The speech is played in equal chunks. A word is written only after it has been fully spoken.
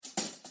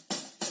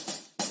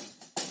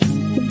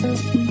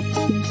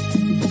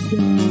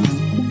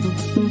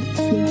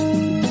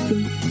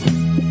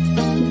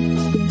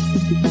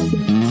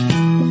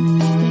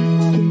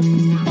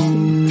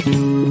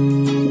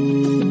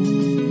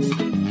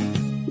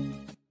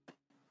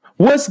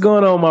What's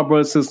going on, my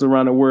brothers and sisters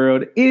around the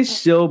world?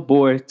 It's your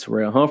boy,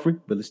 Terrell Humphrey,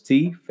 Bullish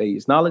T,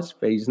 Phase Knowledge,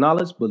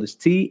 Bullish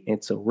T, and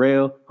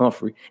Terrell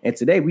Humphrey. And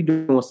today we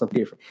doing something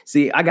different.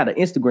 See, I got an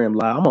Instagram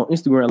live. I'm on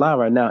Instagram live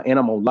right now, and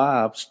I'm on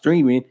live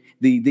streaming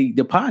the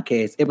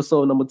podcast,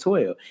 episode number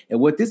 12. And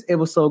what this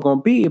episode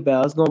gonna be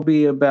about is gonna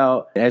be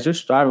about, as you're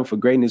striving for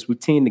greatness, we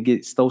tend to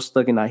get so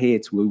stuck in our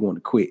heads where we want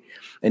to quit.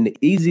 And the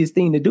easiest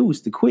thing to do is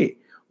to quit.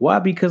 Why?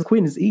 Because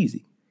quitting is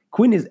easy.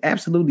 Quitting is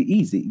absolutely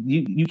easy.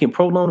 You can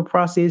prolong the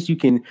process. You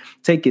can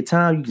take your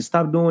time. You can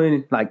stop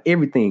doing like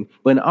everything.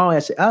 But in all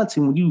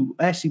actuality, when you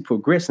actually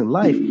progress in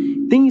life,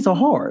 things are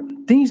hard.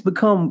 Things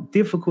become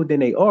difficult than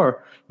they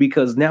are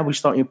because now we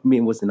start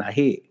implementing what's in our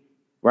head,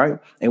 right?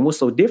 And what's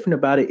so different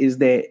about it is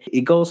that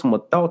it goes from a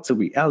thought to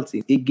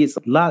reality. It gets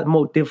a lot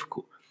more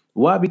difficult.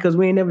 Why? Because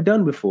we ain't never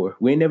done it before.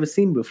 We ain't never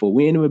seen it before.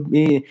 We ain't never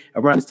been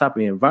around this type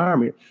of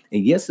environment.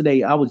 And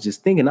yesterday, I was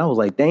just thinking, I was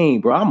like,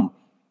 dang, bro,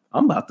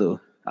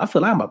 I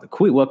feel like I'm about to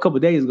quit. Well, a couple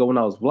of days ago when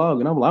I was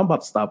vlogging, I'm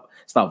about to stop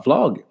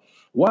vlogging.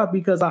 Why?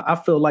 Because I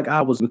felt like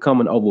I was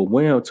becoming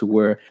overwhelmed to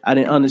where I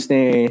didn't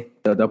understand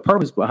the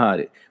purpose behind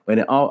it. But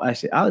in all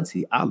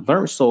actuality, I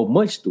learned so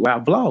much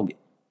throughout vlogging.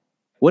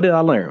 What did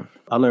I learn?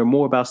 I learned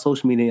more about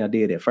social media than I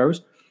did at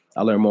first.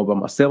 I learned more about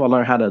myself. I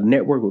learned how to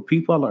network with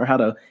people. I learned how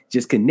to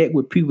just connect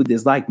with people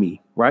that's like me,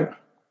 right?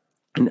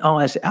 In all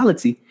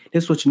actuality,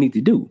 that's what you need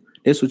to do.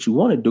 That's what you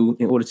want to do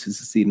in order to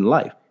succeed in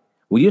life.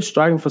 When you're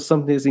striving for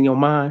something that's in your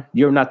mind,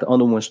 you're not the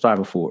only one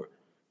striving for it.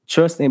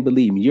 Trust and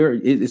believe me.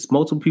 It's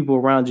multiple people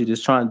around you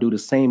just trying to do the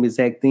same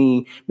exact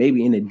thing,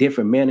 maybe in a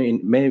different manner,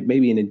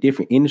 maybe in a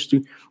different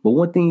industry. But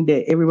one thing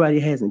that everybody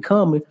has in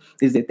common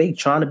is that they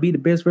trying to be the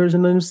best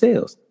version of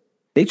themselves.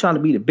 They trying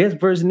to be the best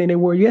version that they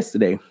were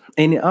yesterday.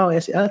 And in all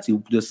actuality,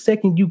 the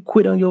second you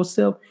quit on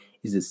yourself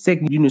is the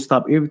second you need to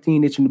stop everything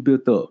that you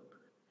built up.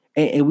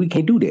 And we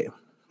can't do that.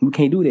 We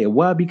can't do that.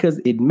 Why? Because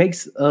it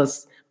makes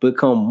us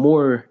become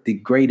more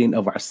degrading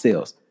of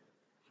ourselves.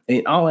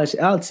 In all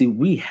actuality,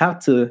 we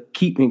have to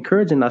keep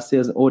encouraging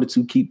ourselves in order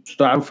to keep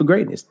striving for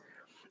greatness.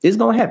 It's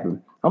gonna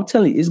happen. I'm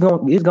telling you, it's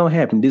gonna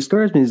happen.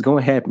 Discouragement is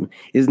gonna happen.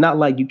 It's not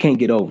like you can't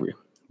get over it.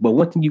 But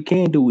one thing you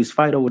can do is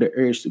fight over the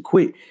urge to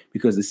quit,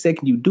 because the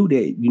second you do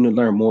that, you need to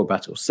learn more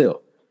about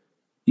yourself.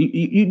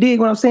 You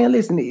dig what I'm saying?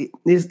 Listen,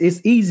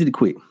 it's easy to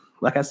quit.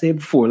 Like I said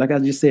before, like I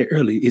just said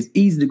earlier, it's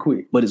easy to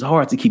quit, but it's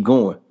hard to keep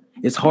going.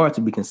 It's hard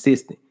to be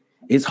consistent.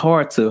 It's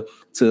hard to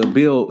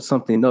build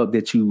something up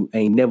that you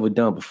ain't never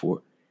done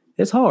before.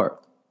 It's hard.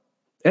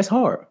 That's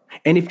hard.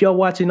 And if you're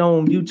watching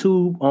on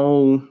YouTube,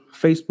 on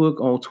Facebook,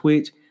 on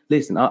Twitch,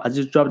 listen, I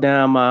just dropped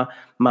down my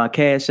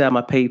Cash App,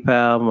 my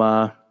PayPal,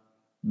 my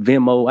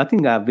Venmo. I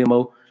think I got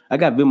Venmo. I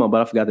got Venmo, but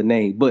I forgot the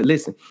name. But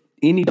listen,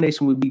 any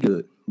donation would be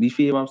good. You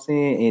feel what I'm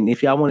saying? And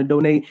if y'all want to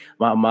donate,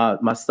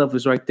 my stuff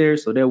is right there.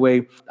 So that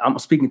way I'm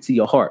speaking to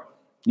your heart.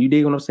 You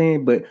dig what I'm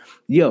saying? But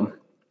yeah,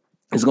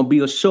 it's gonna be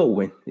a short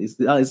one. It's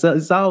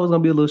always gonna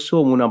be a little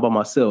short one when I'm by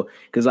myself,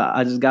 because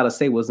I just gotta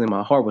say what's in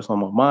my heart, what's on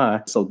my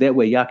mind, so that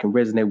way y'all can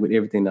resonate with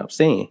everything that I'm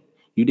saying.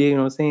 You dig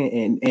what I'm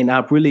saying? And I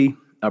really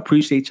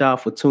appreciate y'all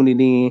for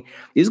tuning in.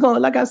 It's gonna,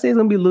 like I said, it's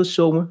gonna be a little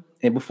short one.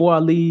 And before I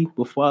leave,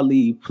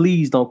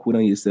 please don't quit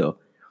on yourself.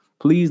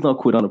 Please don't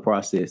quit on the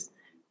process.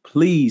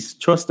 Please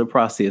trust the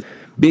process.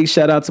 Big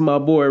shout out to my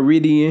boy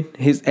Ridian.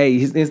 His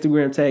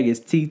Instagram tag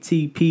is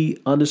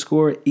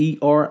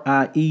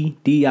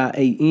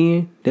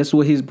TTP_ERIEDIAN. That's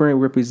what his brand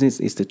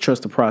represents, is to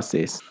trust the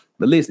process.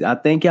 But listen, I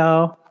thank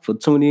y'all for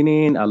tuning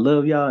in. I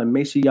love y'all, and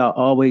make sure y'all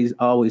always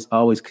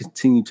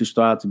continue to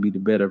strive to be the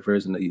better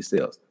version of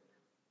yourselves.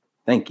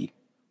 Thank you.